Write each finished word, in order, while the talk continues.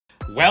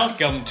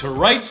Welcome to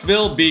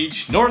Wrightsville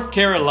Beach, North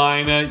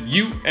Carolina,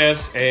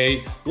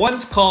 USA,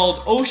 once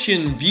called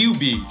Ocean View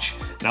Beach.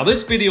 Now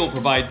this video will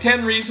provide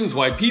 10 reasons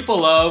why people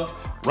love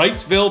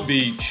Wrightsville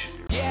Beach.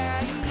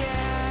 I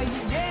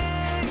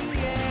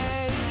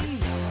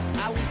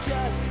was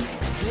just a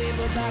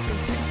playboy back in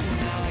 69.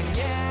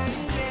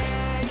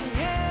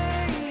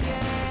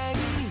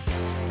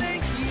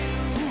 Thank you.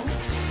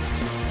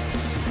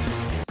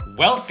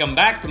 Welcome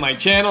back to my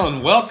channel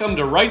and welcome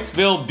to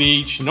Wrightsville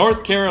Beach,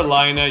 North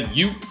Carolina,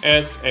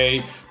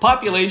 USA.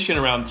 Population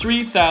around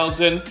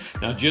 3,000.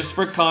 Now just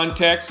for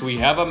context, we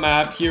have a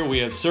map here. We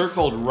have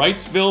circled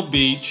Wrightsville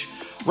Beach.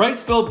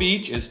 Wrightsville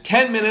Beach is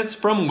 10 minutes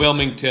from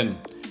Wilmington.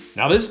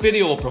 Now this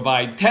video will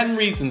provide 10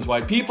 reasons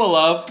why people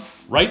love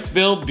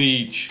Wrightsville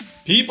Beach.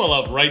 People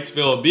love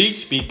Wrightsville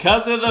Beach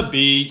because of the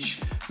beach.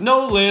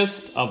 No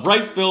list of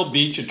Wrightsville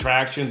Beach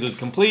attractions is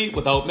complete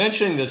without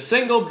mentioning the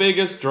single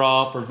biggest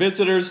draw for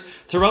visitors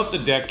throughout the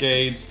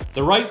decades.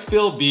 The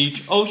Wrightsville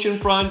Beach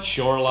oceanfront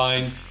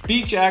shoreline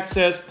beach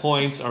access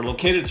points are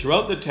located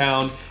throughout the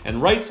town, and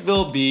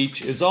Wrightsville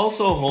Beach is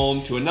also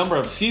home to a number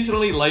of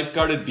seasonally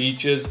lifeguarded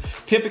beaches,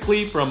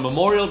 typically from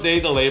Memorial Day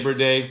to Labor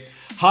Day,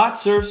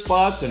 hot surf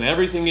spots, and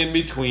everything in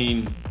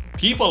between.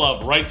 People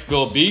love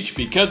Wrightsville Beach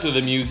because of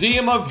the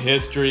Museum of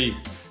History.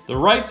 The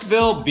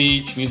Wrightsville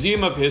Beach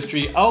Museum of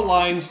History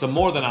outlines the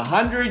more than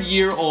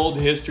 100-year-old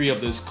history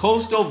of this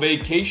coastal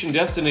vacation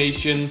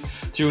destination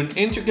through an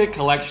intricate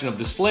collection of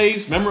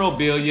displays,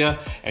 memorabilia,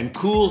 and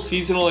cool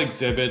seasonal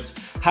exhibits.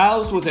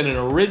 Housed within an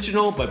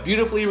original but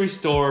beautifully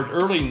restored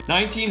early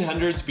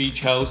 1900s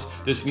beach house,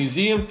 this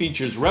museum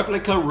features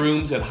replica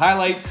rooms that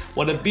highlight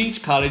what a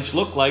beach cottage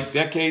looked like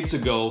decades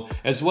ago,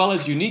 as well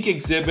as unique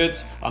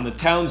exhibits on the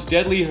town's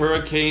deadly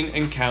hurricane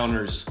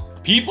encounters.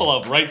 People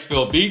love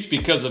Wrightsville Beach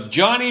because of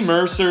Johnnie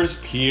Mercer's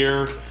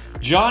Pier.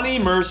 Johnnie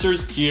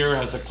Mercer's Pier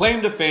has a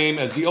claim to fame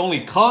as the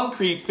only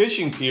concrete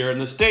fishing pier in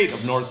the state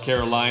of North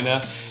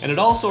Carolina, and it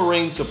also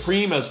reigns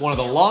supreme as one of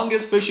the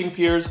longest fishing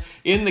piers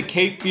in the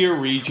Cape Fear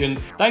region,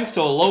 thanks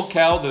to a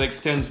locale that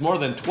extends more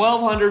than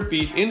 1,200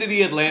 feet into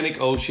the Atlantic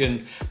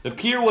Ocean. The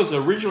pier was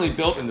originally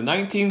built in the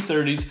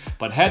 1930s,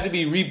 but had to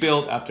be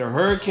rebuilt after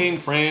Hurricane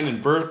Fran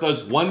and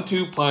Bertha's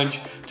 1-2 punch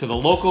to the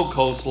local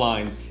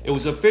coastline. It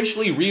was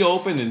officially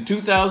reopened in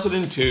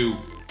 2002.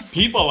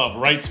 People love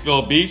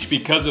Wrightsville Beach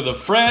because of the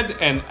Fred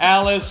and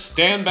Alice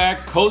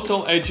Stanback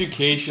Coastal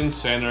Education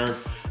Center.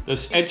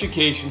 This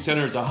education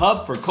center is a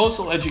hub for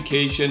coastal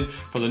education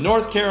for the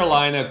North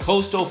Carolina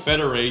Coastal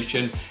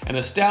Federation, an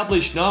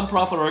established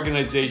nonprofit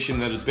organization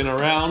that has been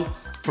around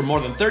for more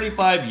than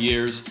 35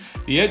 years.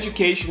 The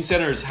education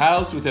center is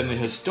housed within the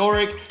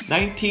historic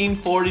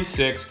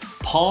 1946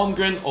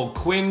 Palmgren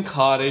O'Quinn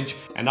Cottage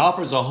and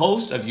offers a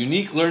host of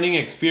unique learning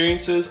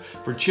experiences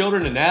for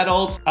children and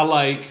adults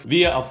alike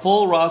via a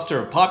full roster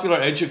of popular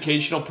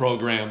educational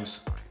programs.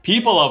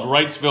 People love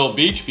Wrightsville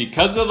Beach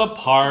because of the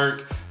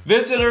park.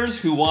 Visitors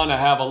who want to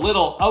have a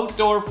little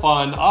outdoor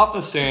fun off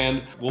the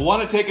sand will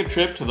want to take a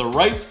trip to the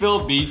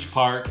Wrightsville Beach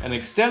Park, an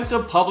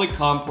extensive public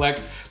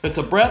complex that's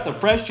a breath of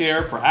fresh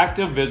air for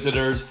active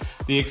visitors.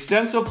 The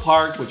extensive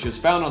park, which is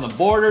found on the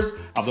borders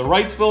of the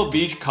Wrightsville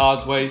Beach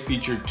Causeway,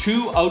 featured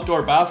 2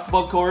 outdoor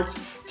basketball courts,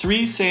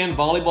 3 sand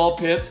volleyball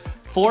pits,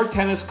 4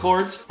 tennis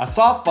courts, a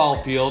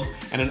softball field,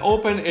 and an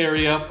open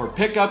area for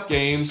pickup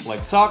games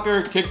like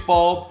soccer,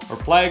 kickball, or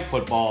flag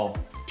football.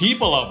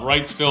 People love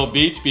Wrightsville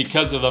Beach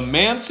because of the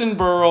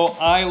Mansonboro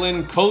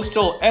Island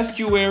Coastal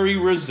Estuary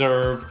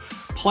Reserve.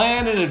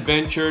 Plan an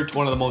adventure to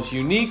one of the most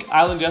unique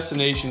island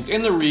destinations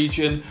in the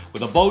region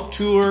with a boat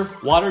tour,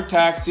 water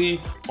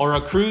taxi, or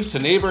a cruise to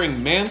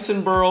neighboring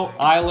Mansonboro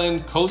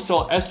Island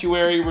Coastal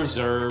Estuary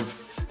Reserve.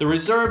 The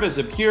reserve is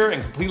a pure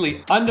and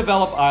completely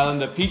undeveloped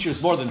island that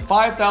features more than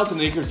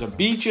 5,000 acres of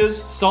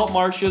beaches, salt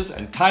marshes,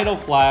 and tidal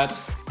flats,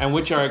 and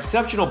which are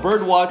exceptional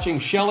bird watching,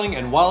 shelling,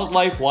 and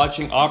wildlife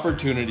watching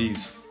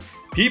opportunities.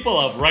 People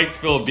love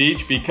Wrightsville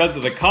Beach because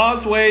of the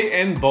causeway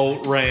and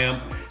boat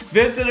ramp.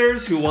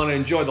 Visitors who want to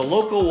enjoy the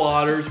local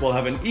waters will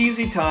have an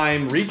easy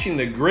time reaching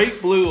the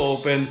Great Blue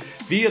Open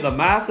via the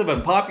massive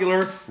and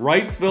popular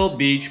Wrightsville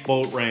Beach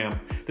boat ramp.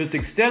 This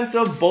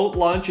extensive boat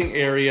launching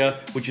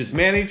area, which is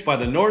managed by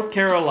the North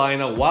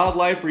Carolina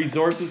Wildlife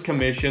Resources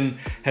Commission,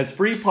 has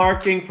free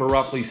parking for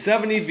roughly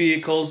 70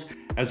 vehicles,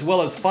 as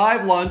well as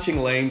 5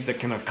 launching lanes that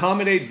can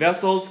accommodate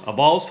vessels of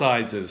all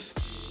sizes.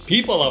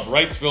 People love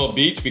Wrightsville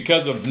Beach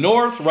because of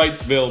North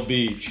Wrightsville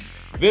Beach.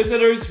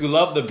 Visitors who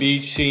love the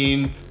beach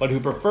scene but who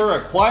prefer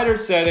a quieter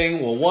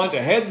setting will want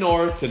to head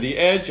north to the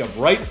edge of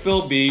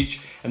Wrightsville Beach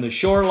and the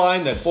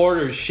shoreline that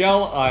borders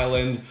Shell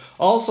Island,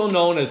 also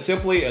known as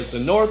simply as the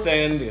North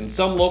End in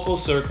some local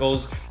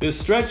circles. This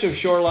stretch of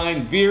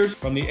shoreline veers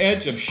from the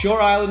edge of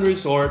Shore Island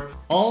Resort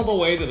all the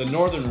way to the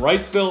northern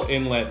Wrightsville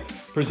Inlet,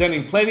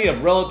 presenting plenty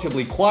of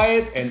relatively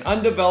quiet and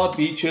undeveloped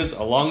beaches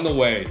along the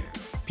way.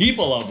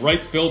 People love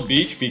Wrightsville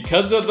Beach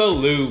because of the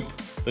Loop.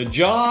 The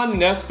John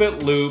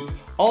Nesbitt Loop,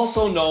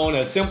 also known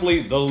as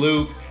simply the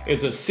Loop,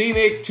 is a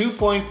scenic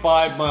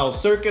 2.5-mile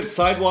circuit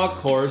sidewalk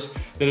course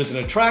that is an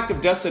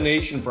attractive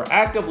destination for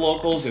active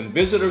locals and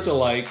visitors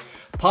alike.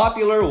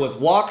 Popular with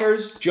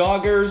walkers,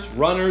 joggers,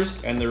 runners,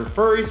 and their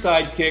furry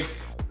sidekicks,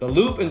 the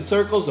loop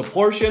encircles a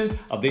portion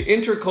of the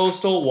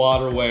Intracoastal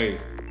Waterway.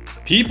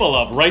 People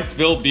love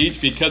Wrightsville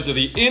Beach because of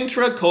the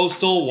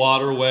Intracoastal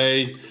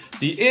Waterway.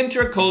 The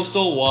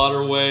Intracoastal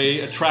Waterway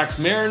attracts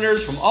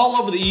mariners from all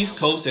over the East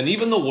Coast and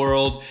even the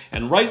world,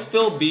 and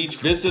Wrightsville Beach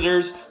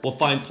visitors will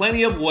find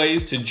plenty of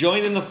ways to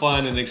join in the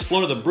fun and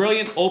explore the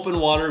brilliant open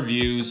water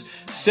views.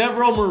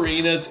 Several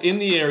marinas in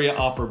the area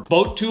offer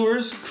boat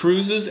tours,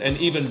 cruises, and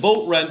even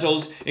boat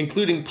rentals,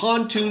 including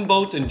pontoon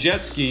boats and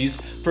jet skis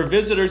for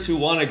visitors who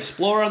want to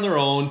explore on their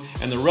own,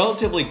 and the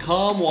relatively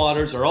calm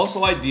waters are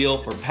also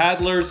ideal for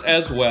paddlers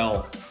as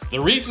well. The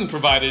reasons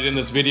provided in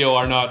this video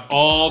are not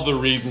all the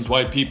reasons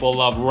why people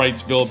love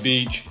Wrightsville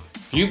Beach.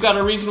 If you've got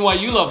a reason why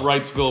you love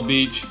Wrightsville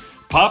Beach,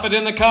 pop it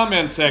in the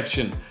comment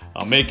section.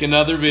 I'll make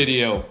another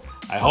video.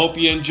 I hope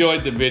you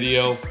enjoyed the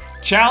video.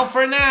 Ciao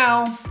for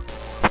now!